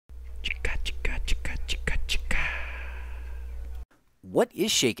What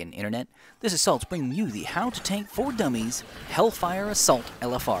is shakin', Internet? This is Salt's bringing you the How to Tank for Dummies Hellfire Assault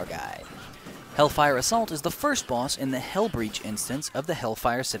LFR guide. Hellfire Assault is the first boss in the Hellbreach instance of the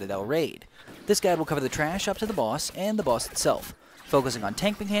Hellfire Citadel raid. This guide will cover the trash up to the boss and the boss itself, focusing on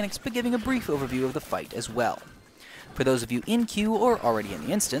tank mechanics but giving a brief overview of the fight as well. For those of you in queue or already in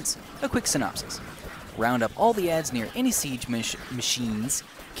the instance, a quick synopsis. Round up all the adds near any siege machines,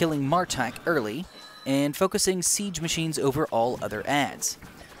 killing Martak early, and focusing siege machines over all other adds.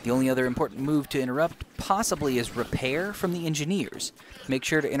 The only other important move to interrupt possibly is repair from the engineers. Make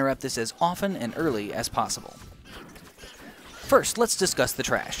sure to interrupt this as often and early as possible. First, let's discuss the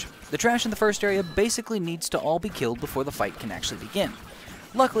trash. The trash in the first area basically needs to all be killed before the fight can actually begin.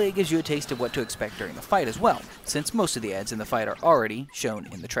 Luckily, it gives you a taste of what to expect during the fight as well, since most of the adds in the fight are already shown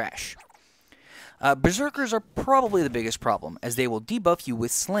in the trash. Berserkers are probably the biggest problem, as they will debuff you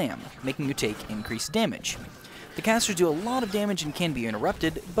with Slam, making you take increased damage. The casters do a lot of damage and can be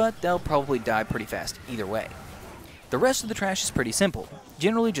interrupted, but they'll probably die pretty fast either way. The rest of the trash is pretty simple.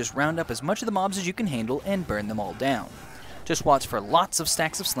 Generally just round up as much of the mobs as you can handle and burn them all down. Just watch for lots of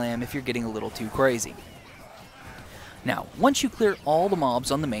stacks of Slam if you're getting a little too crazy. Now, once you clear all the mobs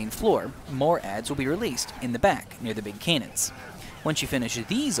on the main floor, more adds will be released in the back, near the big cannons. Once you finish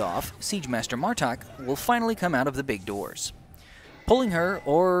these off, Siege Master Martak will finally come out of the big doors. Pulling her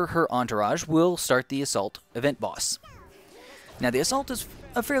or her entourage will start the Assault event boss. Now, the Assault is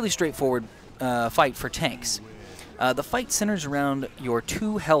a fairly straightforward fight for tanks. The fight centers around your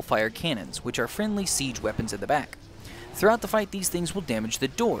two Hellfire cannons, which are friendly siege weapons at the back. Throughout the fight, these things will damage the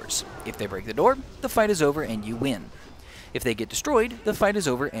doors. If they break the door, the fight is over and you win. If they get destroyed, the fight is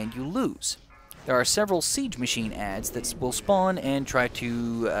over and you lose. There are several siege machine adds that will spawn and try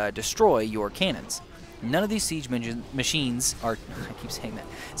to destroy your cannons. None of these siege machines are, I keep saying that,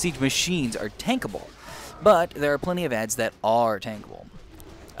 siege machines are tankable, but there are plenty of adds that are tankable.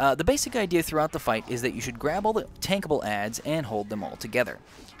 The basic idea throughout the fight is that you should grab all the tankable adds and hold them all together.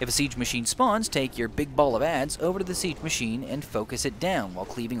 If a siege machine spawns, take your big ball of adds over to the siege machine and focus it down while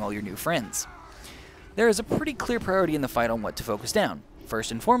cleaving all your new friends. There is a pretty clear priority in the fight on what to focus down.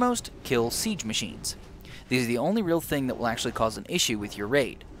 First and foremost, kill siege machines. These are the only real thing that will actually cause an issue with your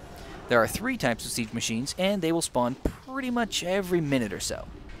raid. There are 3 types of siege machines, and they will spawn pretty much every minute or so.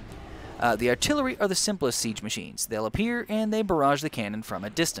 The artillery are the simplest siege machines. They'll appear and they barrage the cannon from a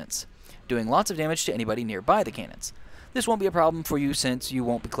distance, doing lots of damage to anybody nearby the cannons. This won't be a problem for you since you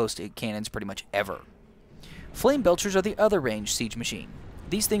won't be close to cannons pretty much ever. Flame belchers are the other ranged siege machine.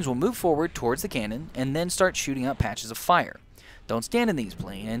 These things will move forward towards the cannon and then start shooting out patches of fire. Don't stand in these,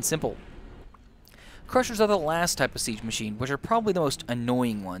 plain and simple. Crushers are the last type of siege machine, which are probably the most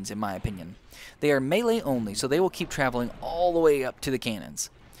annoying ones in my opinion. They are melee only, so they will keep traveling all the way up to the cannons.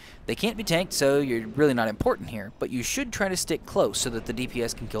 They can't be tanked, so you're really not important here, but you should try to stick close so that the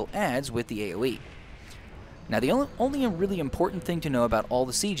DPS can kill adds with the AoE. Now, the only really important thing to know about all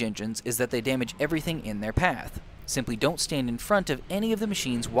the siege engines is that they damage everything in their path. Simply don't stand in front of any of the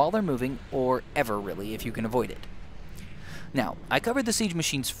machines while they're moving, or ever really, if you can avoid it. Now, I covered the siege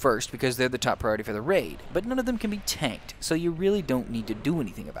machines first because they're the top priority for the raid, but none of them can be tanked, so you really don't need to do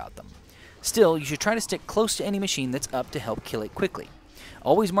anything about them. Still, you should try to stick close to any machine that's up to help kill it quickly.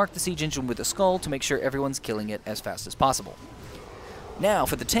 Always mark the siege engine with a skull to make sure everyone's killing it as fast as possible. Now,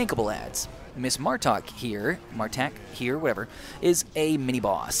 for the tankable adds. Miss Martak here, whatever, is a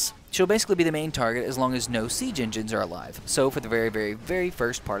mini-boss. She'll basically be the main target as long as no siege engines are alive, so for the very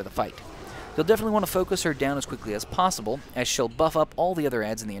first part of the fight. You'll definitely want to focus her down as quickly as possible, as she'll buff up all the other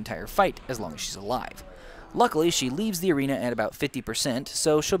adds in the entire fight as long as she's alive. Luckily, she leaves the arena at about 50%,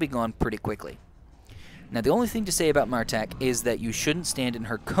 so she'll be gone pretty quickly. Now, the only thing to say about Martak is that you shouldn't stand in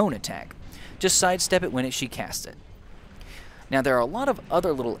her cone attack. Just sidestep it when she casts it. Now, there are a lot of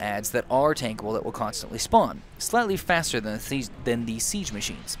other little adds that are tankable that will constantly spawn, slightly faster than the siege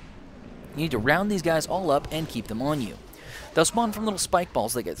machines. You need to round these guys all up and keep them on you. They'll spawn from little spike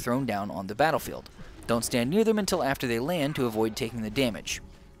balls that get thrown down on the battlefield. Don't stand near them until after they land to avoid taking the damage.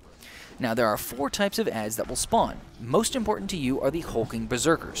 Now, there are 4 types of adds that will spawn. Most important to you are the hulking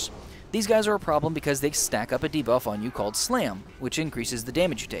berserkers. These guys are a problem because they stack up a debuff on you called Slam, which increases the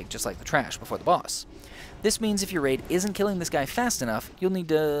damage you take, just like the trash before the boss. This means if your raid isn't killing this guy fast enough, you'll need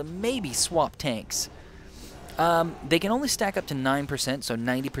to maybe swap tanks. They can only stack up to 9%, so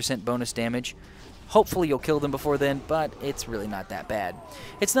 90% bonus damage. Hopefully you'll kill them before then, but it's really not that bad.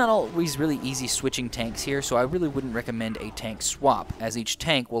 It's not always really easy switching tanks here, so I really wouldn't recommend a tank swap, as each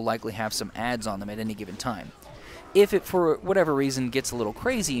tank will likely have some adds on them at any given time. If it, for whatever reason, gets a little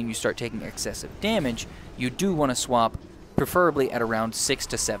crazy and you start taking excessive damage, you do want to swap, preferably at around 6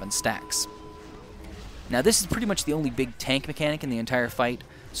 to 7 stacks. Now this is pretty much the only big tank mechanic in the entire fight,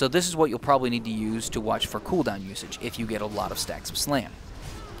 so this is what you'll probably need to use to watch for cooldown usage if you get a lot of stacks of slam.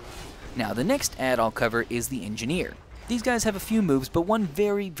 Now the next ad I'll cover is the Engineer. These guys have a few moves, but one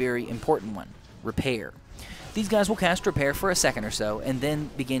very, very important one, Repair. These guys will cast Repair for a second or so, and then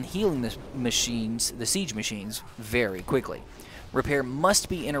begin healing the siege machines, very quickly. Repair must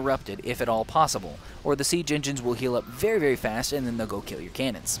be interrupted if at all possible, or the siege engines will heal up very, very fast, and then they'll go kill your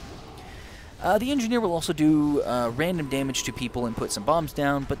cannons. The Engineer will also do random damage to people and put some bombs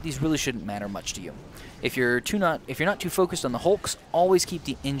down, but these really shouldn't matter much to you. If you're not too focused on the Hulks, always keep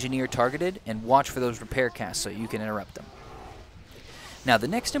the Engineer targeted and watch for those repair casts so you can interrupt them. Now the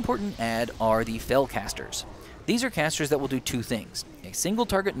next important ad are the Fell Casters. These are casters that will do two things, a single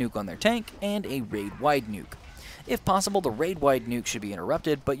target nuke on their tank and a raid-wide nuke. If possible, the raid-wide nuke should be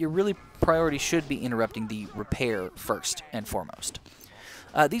interrupted, but your really priority should be interrupting the repair first and foremost.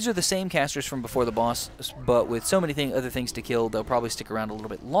 These are the same casters from before the boss, but with so many other things to kill, they'll probably stick around a little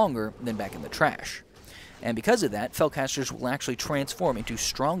bit longer than back in the trash. And because of that, Fellcasters will actually transform into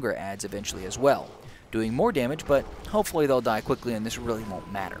stronger ads eventually as well, doing more damage, but hopefully they'll die quickly and this really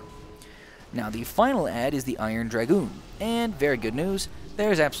won't matter. Now the final ad is the Iron Dragoon, and very good news,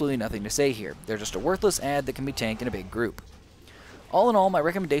 there's absolutely nothing to say here. They're just a worthless ad that can be tanked in a big group. All in all, my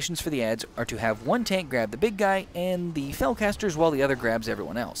recommendations for the ads are to have one tank grab the big guy and the Fellcasters while the other grabs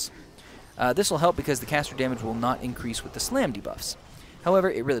everyone else. This will help because the caster damage will not increase with the slam debuffs.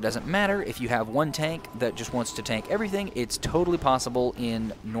 However, it really doesn't matter if you have one tank that just wants to tank everything. It's totally possible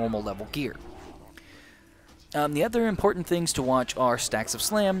in normal level gear. The other important things to watch are stacks of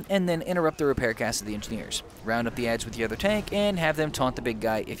slam, and then interrupt the repair cast of the engineers. Round up the ads with the other tank, and have them taunt the big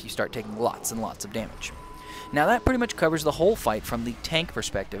guy if you start taking lots and lots of damage. Now that pretty much covers the whole fight from the tank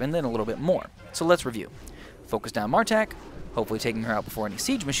perspective, and then a little bit more. So let's review. Focus down Martak, hopefully taking her out before any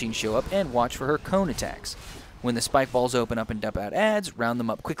siege machines show up, and watch for her cone attacks. When the spike balls open up and dump out ads, round them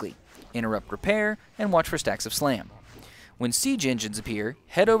up quickly. Interrupt repair, and watch for stacks of slam. When siege engines appear,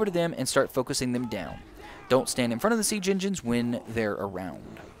 head over to them and start focusing them down. Don't stand in front of the siege engines when they're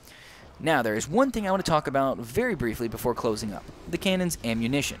around. Now, there is one thing I want to talk about very briefly before closing up. The cannon's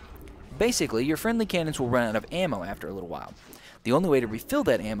ammunition. Basically, your friendly cannons will run out of ammo after a little while. The only way to refill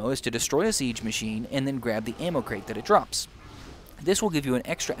that ammo is to destroy a siege machine and then grab the ammo crate that it drops. This will give you an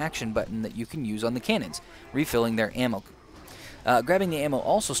extra action button that you can use on the cannons, refilling their ammo. Grabbing the ammo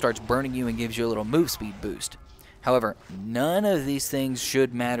also starts burning you and gives you a little move speed boost. However, none of these things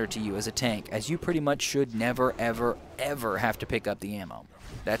should matter to you as a tank, as you pretty much should never, ever, ever have to pick up the ammo.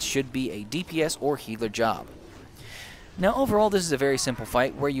 That should be a DPS or healer job. Now overall, this is a very simple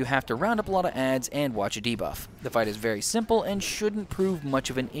fight where you have to round up a lot of ads and watch a debuff. The fight is very simple and shouldn't prove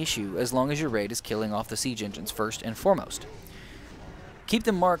much of an issue as long as your raid is killing off the siege engines first and foremost. Keep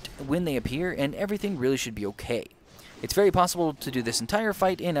them marked when they appear and everything really should be okay. It's very possible to do this entire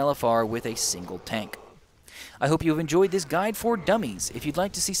fight in LFR with a single tank. I hope you have enjoyed this guide for dummies. If you'd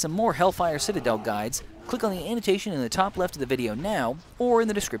like to see some more Hellfire Citadel guides, click on the annotation in the top left of the video now or in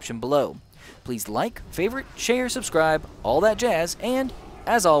the description below. Please like, favorite, share, subscribe, all that jazz, and,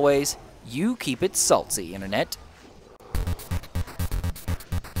 as always, you keep it salty, Internet.